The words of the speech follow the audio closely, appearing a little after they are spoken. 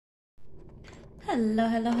Hello,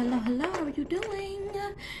 hello, hello, hello. How are you doing?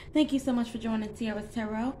 Thank you so much for joining Tiara's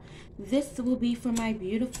Tarot. This will be for my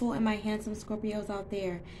beautiful and my handsome Scorpios out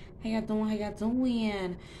there. How y'all doing? How y'all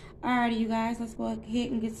doing? Alrighty, you guys, let's go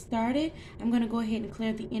ahead and get started. I'm going to go ahead and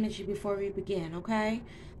clear the energy before we begin, okay?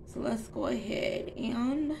 So let's go ahead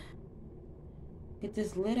and get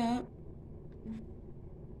this lit up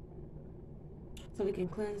so we can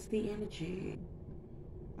cleanse the energy.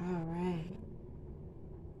 Alright.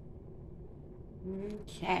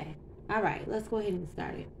 Okay. All right. Let's go ahead and get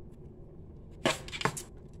started.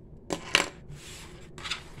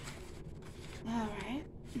 All right.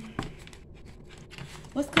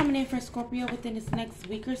 What's coming in for Scorpio within this next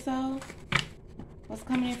week or so? What's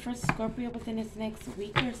coming in for Scorpio within this next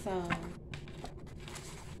week or so?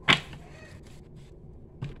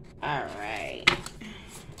 All right.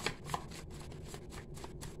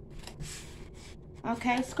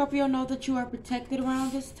 Okay, Scorpio, know that you are protected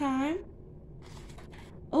around this time.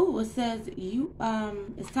 Oh, it says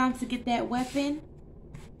it's time to get that weapon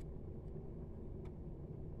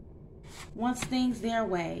once things their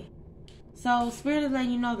way. So Spirit is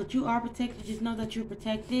letting you know that you are protected. Just know that you're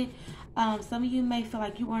protected. Some of you may feel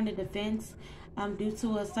like you are on the defense due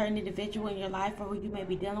to a certain individual in your life or who you may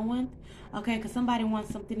be dealing with. Okay, because somebody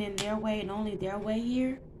wants something in their way and only their way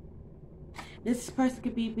here. This person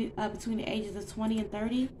could be between the ages of 20 and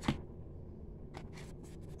 30.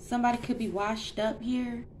 Somebody could be washed up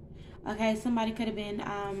here. Okay, somebody could have been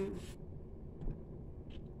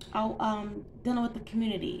dealing with the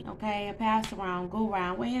community. Okay, a pass around, go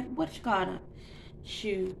around. What you call it?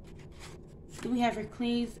 Shoot. Do we have your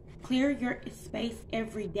clear your space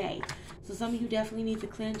every day? So some of you definitely need to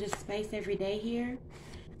cleanse your space every day here.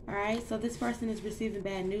 Alright, so this person is receiving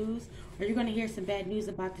bad news, or you're going to hear some bad news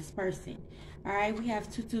about this person. Alright, we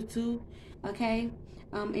have 222, okay?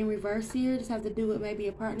 In reverse here, this has to do with maybe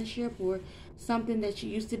a partnership or something that you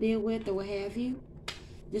used to deal with or what have you.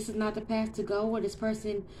 This is not the path to go, or this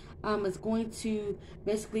person is going to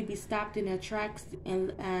basically be stopped in their tracks,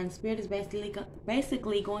 and Spirit is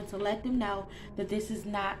basically going to let them know that this is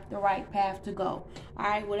not the right path to go. All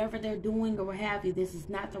right, whatever they're doing or what have you, this is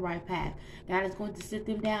not the right path. God is going to sit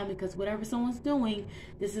them down because whatever someone's doing,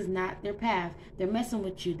 this is not their path. They're messing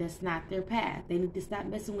with you. That's not their path. They need to stop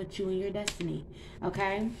messing with you and your destiny.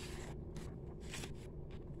 Okay.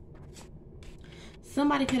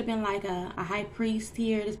 Somebody could have been like a high priest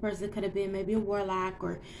here. This person could have been maybe a warlock,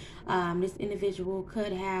 or this individual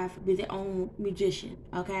could have been their own magician,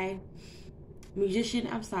 okay? Magician,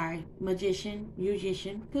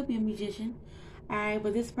 could be a musician. All right,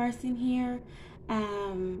 but this person here, I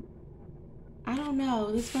don't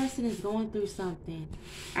know. This person is going through something.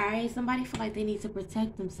 All right, somebody feel like they need to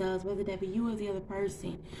protect themselves, whether that be you or the other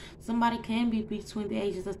person. Somebody can be between the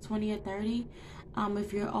ages of 20 or 30.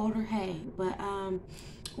 If you're older, hey, but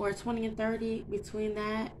or 20 and 30, between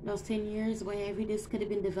those 10 years, what have you, this could have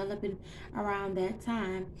been developing around that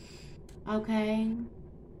time. Okay,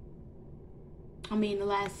 I mean the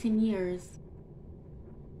last 10 years.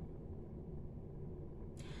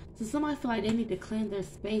 So somebody feel like they need to cleanse their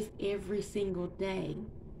space every single day,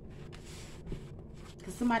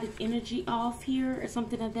 because somebody's energy off here or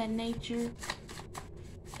something of that nature.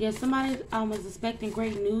 Yeah, somebody was expecting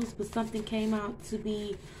great news, but something came out to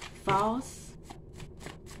be false.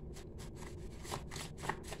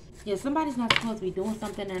 Yeah, somebody's not supposed to be doing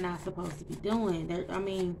something they're not supposed to be doing.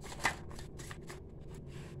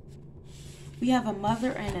 We have a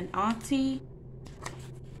mother and an auntie.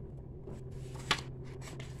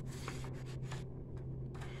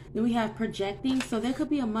 Then we have projecting. So there could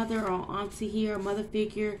be a mother or auntie here, a mother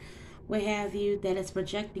figure, what have you, that is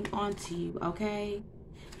projecting onto you, okay?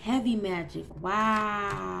 Heavy magic.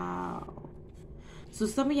 Wow. So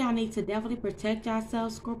some of y'all need to definitely protect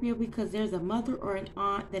yourselves, Scorpio, because there's a mother or an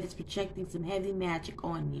aunt that is projecting some heavy magic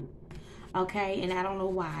on you. Okay? And I don't know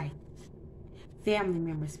why. Family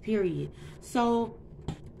members, period. So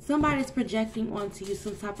somebody's projecting onto you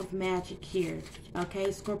some type of magic here.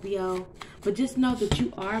 Okay, Scorpio? But just know that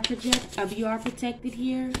you are protected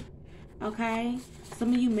here. Okay?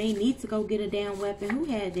 Some of you may need to go get a damn weapon. Who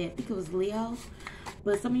had that? I think it was Leo.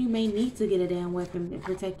 But some of you may need to get a damn weapon and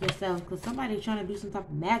protect yourself, because somebody's trying to do some type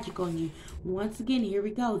of magic on you. Once again, here we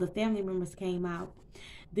go. The family members came out.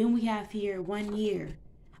 Then we have here 1 year.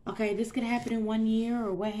 Okay, this could happen in 1 year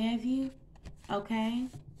or what have you. Okay.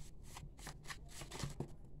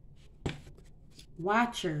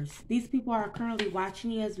 Watchers. These people are currently watching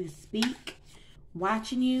you as we speak.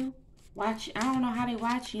 Watching you. I don't know how they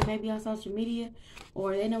watch you. Maybe on social media,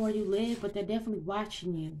 or they know where you live, but they're definitely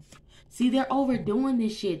watching you. See, they're overdoing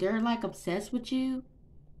this shit. They're like obsessed with you.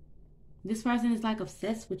 This person is like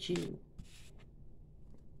obsessed with you.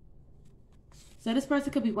 So this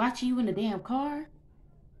person could be watching you in the damn car.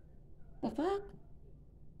 The fuck?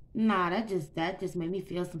 Nah, that just made me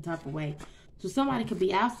feel some type of way. So somebody could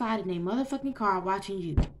be outside in their motherfucking car watching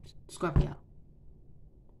you, Scorpio.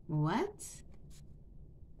 What?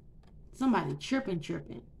 Somebody tripping.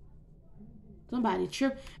 Somebody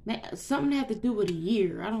trip. Something have to do with a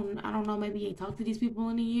year. I don't know. Maybe you ain't talked to these people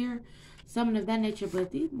in a year. Something of that nature.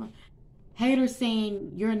 But these haters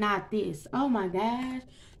saying you're not this. Oh my gosh.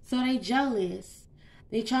 So they jealous.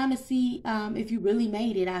 They trying to see if you really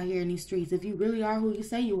made it out here in these streets. If you really are who you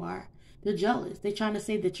say you are. They're jealous. They're trying to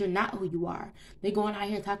say that you're not who you are. They're going out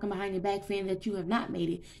here talking behind your back saying that you have not made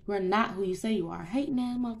it. You are not who you say you are. Hating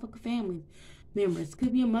that motherfucking family members.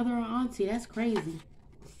 Could be a mother or auntie. That's crazy.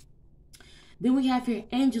 Then we have here,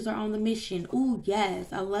 angels are on the mission. Ooh,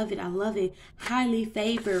 yes. I love it. I love it. Highly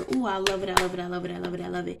favored. Ooh, I love it. I love it. I love it. I love it. I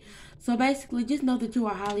love it. So basically, just know that you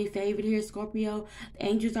are highly favored here, Scorpio. The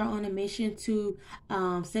angels are on a mission to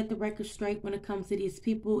set the record straight when it comes to these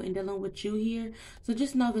people and dealing with you here. So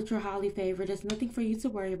just know that you're highly favored. There's nothing for you to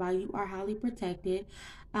worry about. You are highly protected.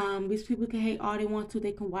 These people can hate all they want to.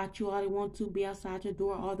 They can watch you all they want to. Be outside your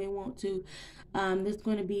door all they want to. There's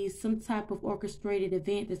going to be some type of orchestrated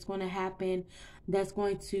event that's going to happen that's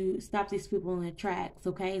going to stop these people in their tracks.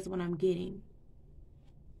 Okay, is what I'm getting.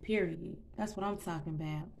 Period. That's what I'm talking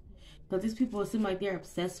about. Because these people seem like they're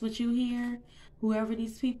obsessed with you here. Whoever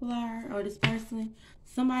these people are, or this person,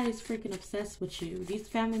 somebody's freaking obsessed with you. These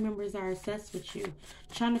family members are obsessed with you,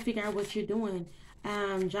 trying to figure out what you're doing.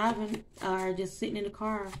 Driving or just sitting in the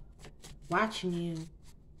car watching you.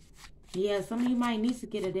 Yeah, some of you might need to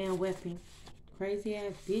get a damn weapon. Crazy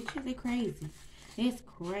ass bitches, they crazy. It's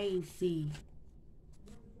crazy.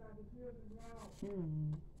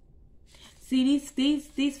 See,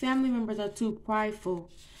 these family members are too prideful.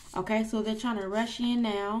 Okay, so they're trying to rush in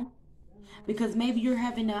now. Because maybe you're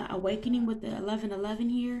having an awakening with the 1111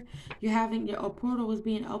 here. You're having a portal is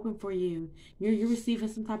being open for you. You're receiving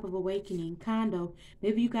some type of awakening. Condo.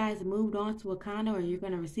 Maybe you guys moved on to a condo, or you're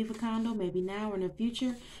going to receive a condo, maybe now or in the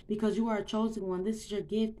future, because you are a chosen one. This is your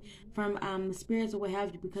gift from the spirits or what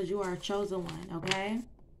have you, because you are a chosen one. Okay.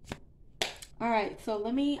 All right. So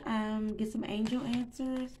let me get some angel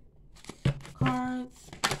answers cards.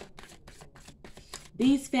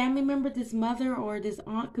 These family members, this mother or this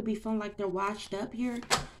aunt could be feeling like they're washed up here,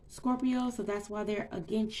 Scorpio. So that's why they're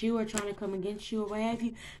against you or trying to come against you or what have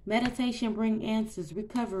you. Meditation bring answers,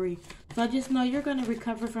 recovery. So just know you're going to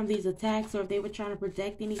recover from these attacks, or if they were trying to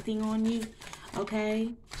project anything on you.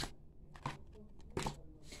 Okay.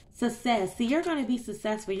 Success. See, you're going to be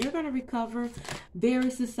successful. You're going to recover very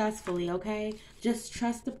successfully. Okay. Just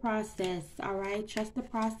trust the process. All right. Trust the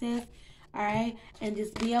process. All right, and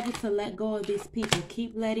just be able to let go of these people.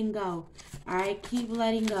 Keep letting go. All right, keep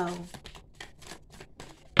letting go.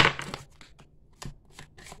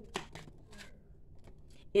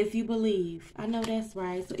 If you believe. I know that's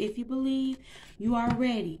right. So if you believe, you are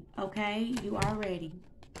ready. Okay, you are ready.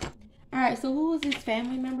 All right, so who is this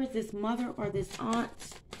family member, this mother or this aunt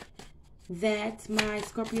that my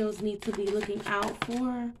Scorpios need to be looking out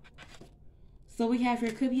for? So we have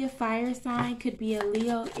here, could be a fire sign, could be a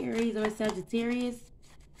Leo, Aries, or Sagittarius.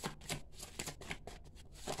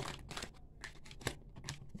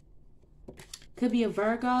 Could be a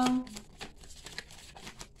Virgo.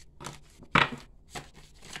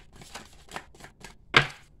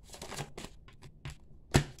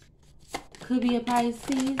 Could be a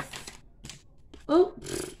Pisces.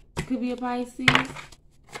 Oops. Could be a Pisces.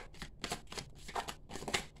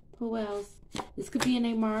 Who else? This could be in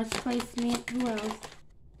a Mars placement. Who else?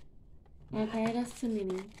 Okay, that's too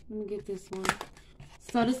many. Let me get this one.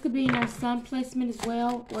 So this could be in a Sun placement as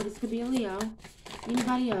well, or this could be a Leo.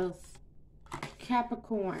 Anybody else?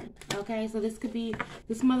 Capricorn. Okay, so this could be,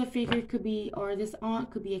 this mother figure could be, or this aunt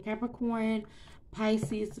could be a Capricorn,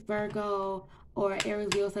 Pisces, Virgo, or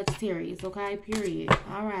Aries, Leo, Sagittarius. Okay, period.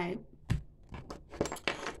 All right.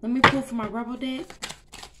 Let me pull from my Rebel deck.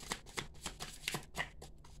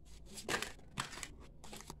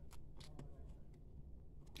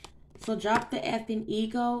 So drop the effing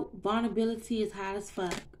ego. Vulnerability is hot as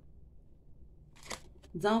fuck.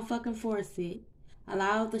 Don't fucking force it.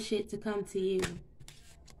 Allow the shit to come to you.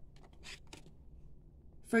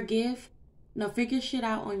 Forgive No, figure shit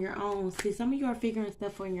out on your own. See, some of you are figuring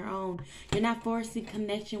stuff on your own. You're not forcing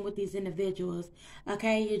connection with these individuals.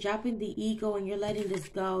 Okay, you're dropping the ego and you're letting this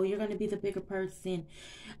go. You're gonna be the bigger person.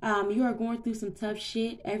 You are going through some tough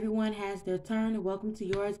shit. Everyone has their turn. Welcome to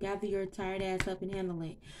yours. Gather your tired ass up and handle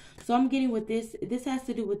it. So I'm getting with this. This has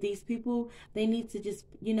to do with these people. They need to just,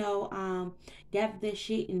 gather their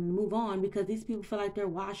shit and move on because these people feel like they're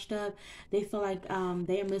washed up. They feel like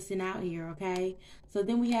they are missing out here. Okay. So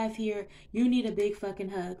then we have here, you need a big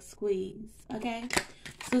fucking hug, squeeze. Okay.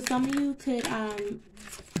 So some of you could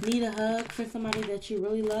need a hug for somebody that you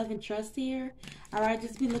really love and trust here. All right,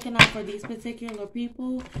 just be looking out for these particular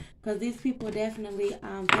people because these people definitely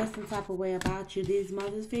feel some type of way about you. These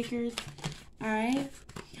mother figures. All right.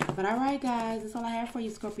 But all right, guys, that's all I have for you,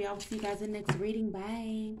 Scorpio. I will see you guys in the next reading.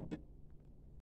 Bye.